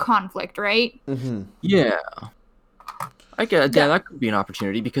conflict, right? Yeah. I get that could be an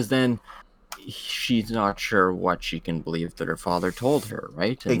opportunity because then she's not sure what she can believe that her father told her,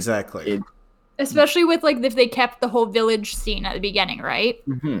 right? And exactly. Especially with like if they kept the whole village scene at the beginning, right?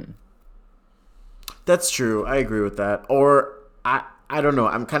 That's true. I agree with that. Or I don't know.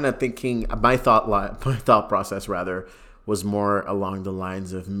 I'm kind of thinking my thought process rather was more along the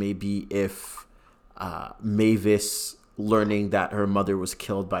lines of maybe if Mavis learning that her mother was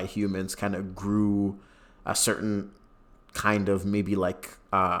killed by humans kind of grew a certain kind of maybe like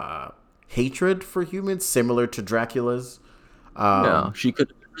hatred for humans, similar to Dracula's. She could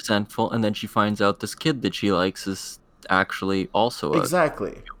be resentful, and then she finds out this kid that she likes is actually also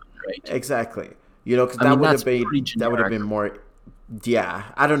exactly human, right? Exactly. You know, because that would have been more. Yeah,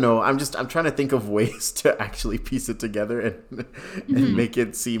 I don't know. I'm trying to think of ways to actually piece it together and make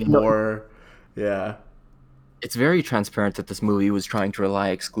it seem more. Yeah. It's very transparent that this movie was trying to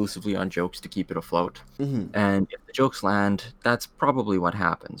rely exclusively on jokes to keep it afloat. And if the jokes land, that's probably what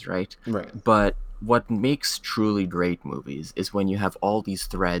happens, right? Right. But what makes truly great movies is when you have all these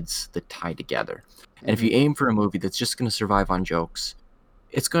threads that tie together. And if you aim for a movie that's just going to survive on jokes,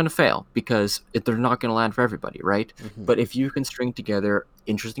 it's going to fail because they're not going to land for everybody, right? But if you can string together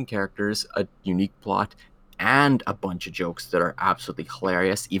interesting characters, a unique plot, and a bunch of jokes that are absolutely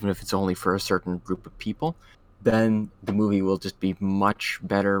hilarious, even if it's only for a certain group of people, then the movie will just be much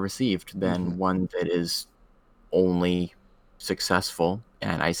better received than one that is only successful,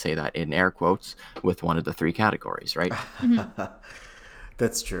 and I say that in air quotes, with one of the three categories, right?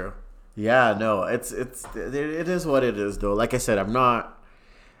 That's true. Yeah, no, it is what it is though. Like I said, I'm not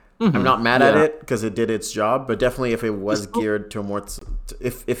mad at it because it did its job, but definitely if it was geared to more,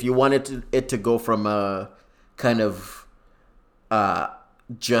 if you wanted it to go from a kind of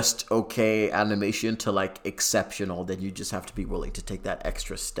just okay animation to like exceptional, then you just have to be willing to take that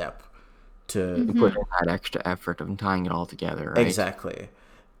extra step to put in that extra effort of tying it all together, right? Exactly.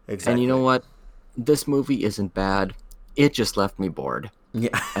 And you know what? This movie isn't bad. It just left me bored. Yeah.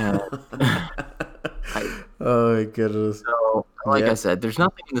 Oh my goodness. So, like I said, there's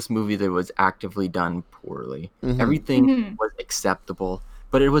nothing in this movie that was actively done poorly. Everything was acceptable,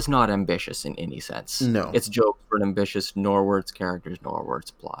 but it was not ambitious in any sense. No. Its jokes weren't ambitious, nor were its characters, nor were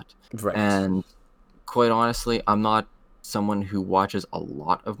its plot. Right. And quite honestly, I'm not someone who watches a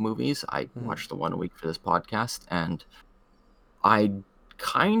lot of movies. I watch the one a week for this podcast, and I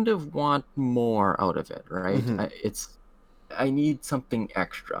kind of want more out of it, right? I need something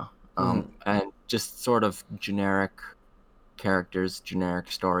extra. And just sort of generic characters,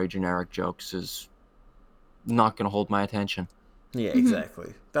 generic story, generic jokes is not going to hold my attention. Yeah,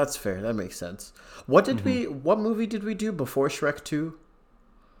 exactly. That's fair. That makes sense. What movie did we do before Shrek 2?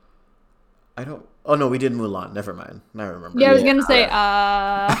 I don't. Oh no, we did Mulan. Never mind. I remember. Yeah, I was gonna say,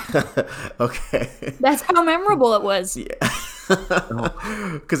 Okay. that's how memorable it was.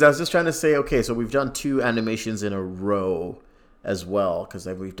 Because I was just trying to say, okay, so we've done 2 animations in a row as well. Because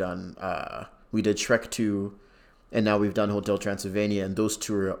we've done, we did Shrek 2, and now we've done Hotel Transylvania, and those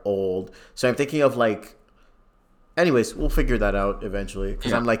 2 are old. So I'm thinking of like, anyways, we'll figure that out eventually.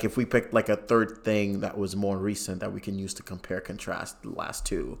 Because I'm like, if we picked like a third thing that was more recent that we can use to compare contrast the last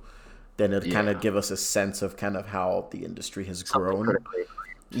 2. Then it'd kind of give us a sense of kind of how the industry has grown.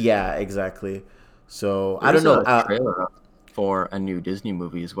 Yeah, exactly. So I don't know. A trailer for a new Disney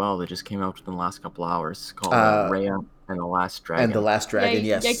movie as well that just came out within the last couple hours called Raya and the Last Dragon. And the Last Dragon,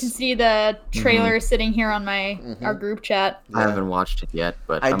 yes. I can see the trailer sitting here on our group chat. I haven't watched it yet,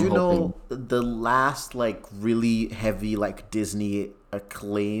 but I'm hoping... know the last like really heavy like Disney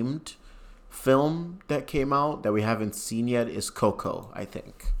acclaimed film that came out that we haven't seen yet is Coco, I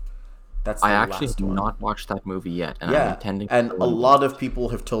think. I actually have not watched that movie yet, and I'm intending to. And a lot of people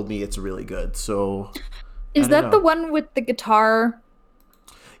have told me it's really good. So, is that the one with the guitar?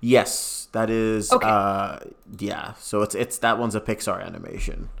 Yes, that is. Okay. Yeah, so it's that one's a Pixar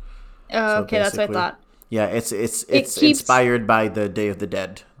animation. Okay, that's what I thought. Yeah, it's inspired by the Day of the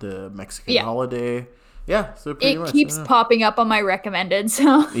Dead, the Mexican holiday. Yeah, so pretty much. It keeps popping up on my recommended.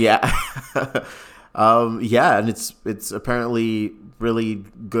 So yeah, and it's apparently really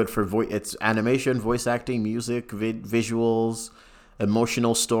good for it's animation, voice acting, music, visuals,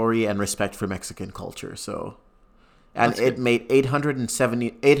 emotional story, and respect for Mexican culture. So, and it made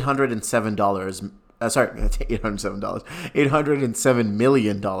 $807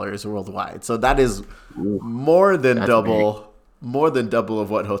 million worldwide. So that is more than double of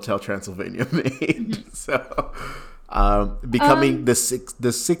what Hotel Transylvania made. So, becoming the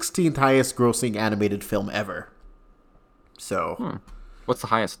 16th highest grossing animated film ever. So, what's the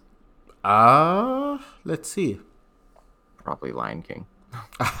highest? Let's see. Probably Lion King.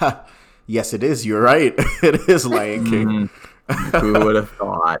 Yes, it is. You're right. It is Lion King. Who would have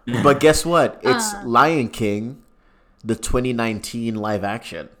thought? But guess what? It's Lion King, the 2019 live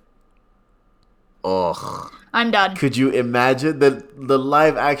action. Ugh. I'm done. Could you imagine that the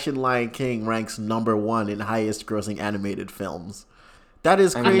live action Lion King ranks number 1 in highest grossing animated films? That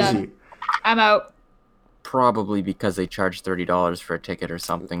is crazy. I'm out. Probably because they charge $30 for a ticket or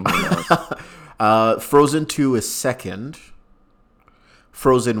something. Who knows? Frozen 2 is second.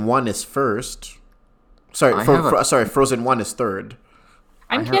 Frozen 1 is first. Frozen 1 is third.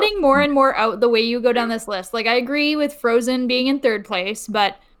 I'm getting more and more out the way you go down this list. Like, I agree with Frozen being in third place,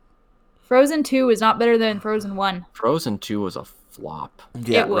 but Frozen 2 is not better than Frozen 1. Frozen 2 was a flop.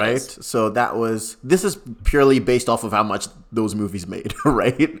 Yeah, right? So this is purely based off of how much those movies made,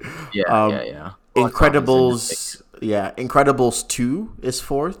 right? Yeah. Incredibles, Incredibles 2 is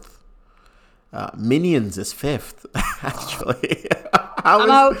fourth. Minions is fifth, actually.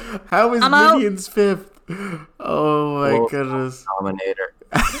 How is Minions fifth? Oh my goodness. Dominator.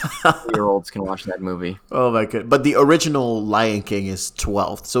 2-year-olds can watch that movie. Oh my god. But the original Lion King is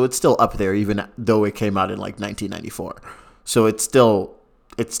 12th, so it's still up there even though it came out in like 1994. So it's still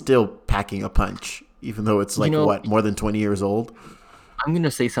packing a punch even though it's like more than 20 years old. I'm going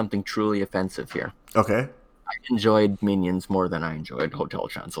to say something truly offensive here. Okay. I enjoyed Minions more than I enjoyed Hotel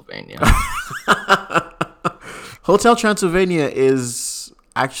Transylvania. Hotel Transylvania is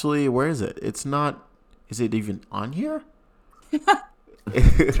actually, where is it? It's not, is it even on here?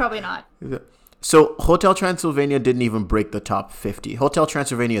 Probably not. So Hotel Transylvania didn't even break the top 50. Hotel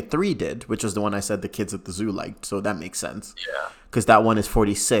Transylvania 3 did, which was the one I said the kids at the zoo liked. So that makes sense. Yeah. Because that one is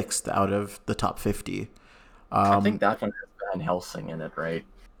 46th out of the top 50. I think that one has Van Helsing in it, right?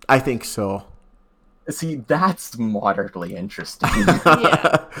 I think so. See, that's moderately interesting.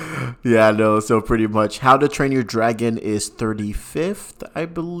 Yeah, no, so pretty much. How to Train Your Dragon is 35th, I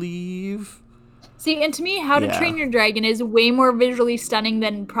believe. See, and to me, How to Train Your Dragon is way more visually stunning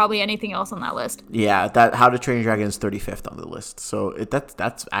than probably anything else on that list. Yeah, that How to Train Your Dragon is 35th on the list. So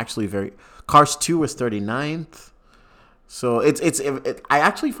that's actually very... Cars 2 was 39th. So I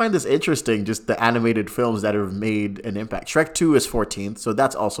actually find this interesting, just the animated films that have made an impact. Shrek 2 is 14th, so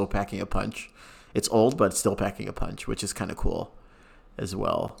that's also packing a punch. It's old, but it's still packing a punch, which is kind of cool as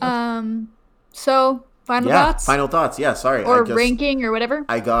well. So final thoughts? Final thoughts. Yeah, sorry. Or ranking or whatever.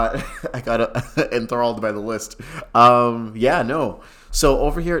 I got enthralled by the list. So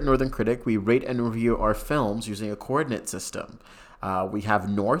over here at Northern Critic, we rate and review our films using a coordinate system. We have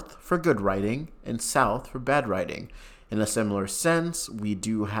north for good writing and south for bad writing. In a similar sense, we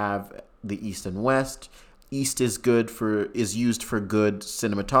do have the east and west. East is used for good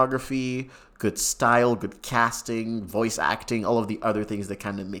cinematography, good style, good casting, voice acting, all of the other things that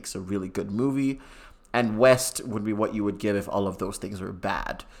kind of makes a really good movie. And West would be what you would give if all of those things were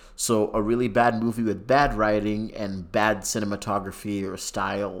bad. So a really bad movie with bad writing and bad cinematography or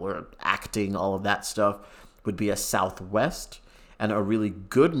style or acting, all of that stuff, would be a Southwest. And a really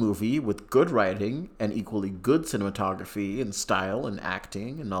good movie with good writing and equally good cinematography and style and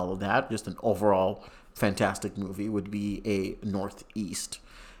acting and all of that, just an overall fantastic movie, would be a Northeast.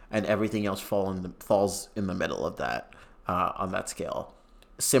 And everything else falls in the middle of that on that scale.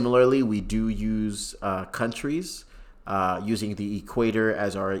 Similarly, we do use countries, using the equator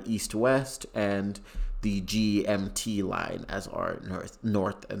as our east-west and the GMT line as our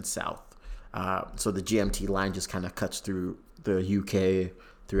north and south. So the GMT line just kind of cuts through the UK,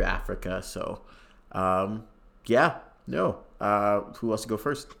 through Africa. So, who wants to go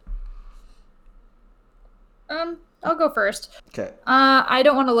first? I'll go first. Okay. I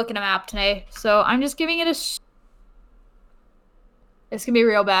don't want to look at a map today, so I'm just giving it a. It's gonna be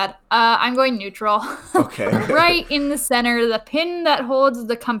real bad. I'm going neutral. Okay. Right in the center, the pin that holds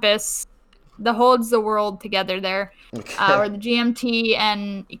the compass, that holds the world together there, Okay. or the GMT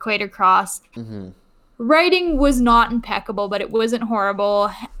and equator cross. Mm-hmm. Writing was not impeccable, but it wasn't horrible.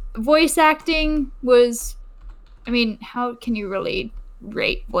 Voice acting was, I mean, how can you really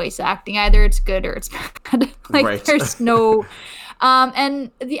rate voice acting? Either it's good or it's bad. Right. There's no, and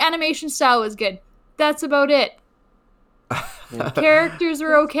the animation style was good. That's about it. Characters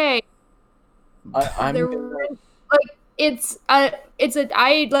were okay. Like I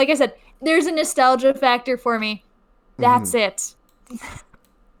said, there's a nostalgia factor for me. That's it.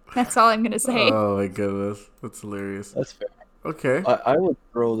 That's all I'm gonna say. Oh my goodness, that's hilarious. That's fair. Okay. I would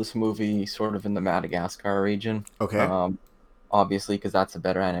throw this movie sort of in the Madagascar region. Okay. Obviously, because that's a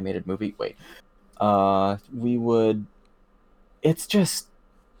better animated movie. Wait. It's just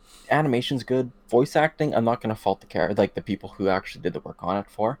animation's good. Voice acting, I'm not gonna fault the people who actually did the work on it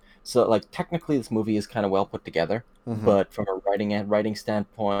for. So like technically this movie is kind of well put together, but from a writing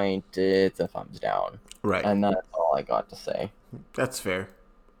standpoint, it's a thumbs down. Right. And that's all I got to say. That's fair.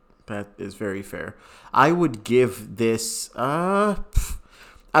 That is very fair. I would give this I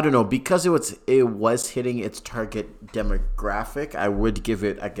don't know, because it was hitting its target demographic. I would give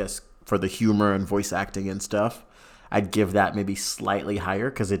it, I guess, for the humor and voice acting and stuff, I'd give that maybe slightly higher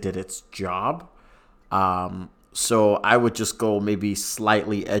because it did its job. So I would just go maybe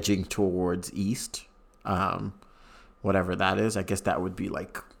slightly edging towards East, whatever that is. I guess that would be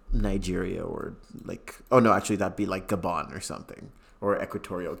like Nigeria or like, oh no, actually that'd be like Gabon or something, or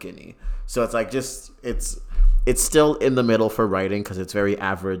Equatorial Guinea. So it's like it's still in the middle for writing because it's very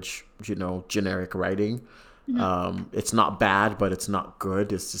average, generic writing. It's not bad, but it's not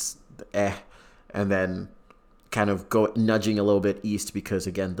good. It's just and then kind of nudging a little bit east because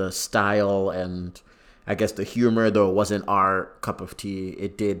again the style and I guess the humor, though it wasn't our cup of tea,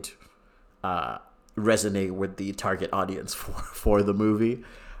 it did resonate with the target audience for the movie.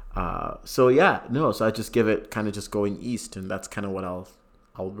 So I just give it kind of just going east, and that's kind of what I'll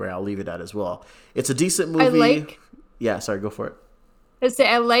leave it at as well. It's a decent movie. Sorry, go for it.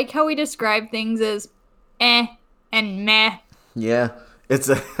 I like how we describe things as and meh. Yeah, it's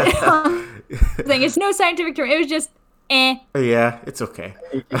a thing. It's no scientific term. It was just Yeah, it's okay.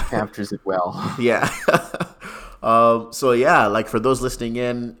 It captures it well. Yeah. Like for those listening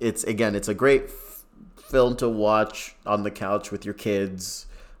in, it's a great film to watch on the couch with your kids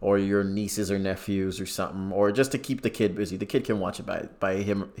or your nieces or nephews or something, or just to keep the kid busy. The kid can watch it by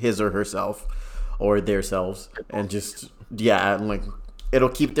his or herself or theirselves, and just and like it'll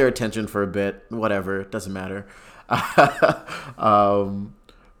keep their attention for a bit. Whatever, it doesn't matter.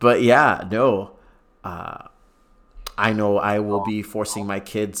 I know I will be forcing my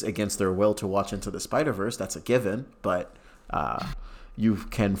kids against their will to watch Into the Spider-Verse. That's a given, but you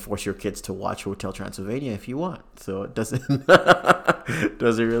can force your kids to watch Hotel Transylvania if you want. So it doesn't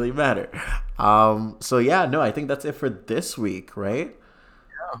really matter. I think that's it for this week, right?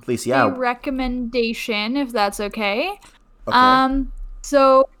 Yeah. At least, a recommendation, if that's okay. Okay.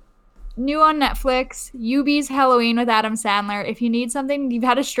 So new on Netflix, Yubi's Halloween with Adam Sandler. If you need something, you've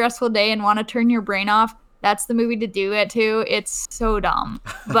had a stressful day and want to turn your brain off, that's the movie to do it to. It's so dumb,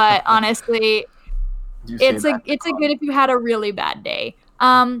 but honestly, it's a good if you had a really bad day.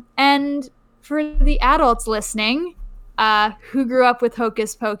 And for the adults listening, who grew up with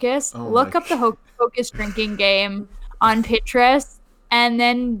Hocus Pocus, look up the Hocus Pocus drinking game on Pinterest, and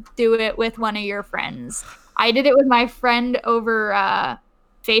then do it with one of your friends. I did it with my friend over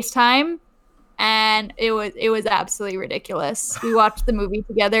FaceTime, and it was absolutely ridiculous. We watched the movie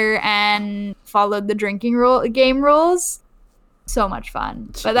together and followed the game rules. So much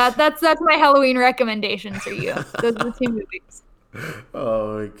fun. But that's my Halloween recommendation for you. Those are the 2 movies.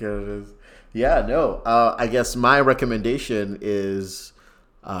 Oh my goodness. Yeah, no. I guess my recommendation is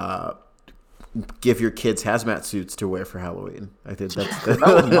give your kids hazmat suits to wear for Halloween. I think that's that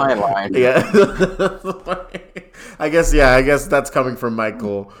was my line. Yeah. I guess that's coming from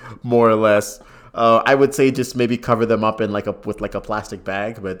Michael, more or less. I would say just maybe cover them up in with a plastic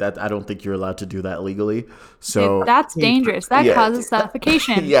bag, but that I don't think you're allowed to do that legally. So that's dangerous. That causes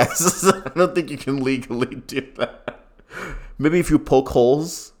suffocation. Yes, I don't think you can legally do that. Maybe if you poke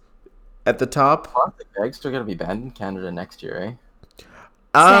holes at the top. Plastic bags are gonna be banned in Canada next year, eh?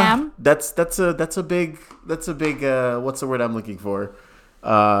 Sam, that's a big what's the word I'm looking for?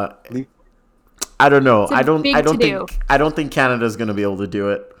 I don't know. I don't think Canada's gonna be able to do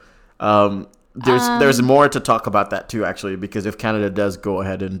it. There's more to talk about that too, actually, because if Canada does go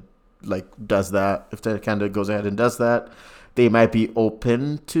ahead and does that, they might be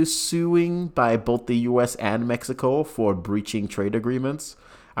open to suing by both the U.S. and Mexico for breaching trade agreements.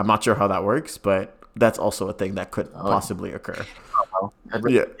 I'm not sure how that works, but that's also a thing that could possibly occur.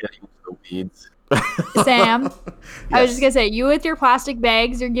 Yeah. Sam, Yes. I was just going to say, you with your plastic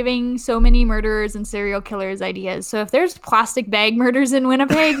bags, you're giving so many murderers and serial killers ideas. So if there's plastic bag murders in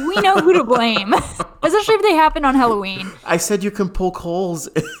Winnipeg, we know who to blame. Especially if they happen on Halloween. I said you can poke holes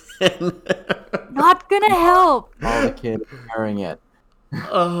in. Not going to help. All the kids are carrying it.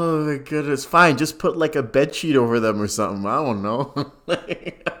 Oh my goodness. Fine, just put a bed sheet over them or something. I don't know.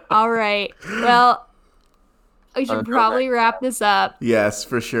 All right. Well, we should probably wrap this up. Yes,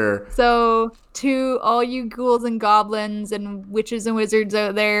 for sure. So, to all you ghouls and goblins and witches and wizards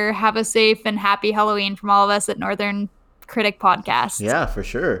out there, have a safe and happy Halloween from all of us at Northern Critic Podcast. Yeah, for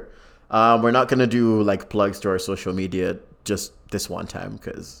sure. We're not going to do plugs to our social media just this one time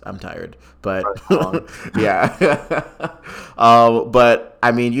because I'm tired. But yeah. But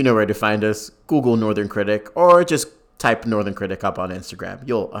I mean, you know where to find us. Google Northern Critic or just type Northern Critic up on Instagram.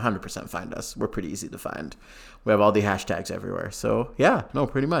 You'll 100% find us. We're pretty easy to find. We have all the hashtags everywhere. So yeah, no,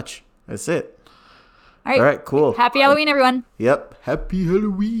 pretty much. That's it. All right, cool. Happy Halloween, everyone. Yep. Happy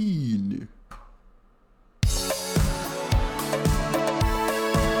Halloween.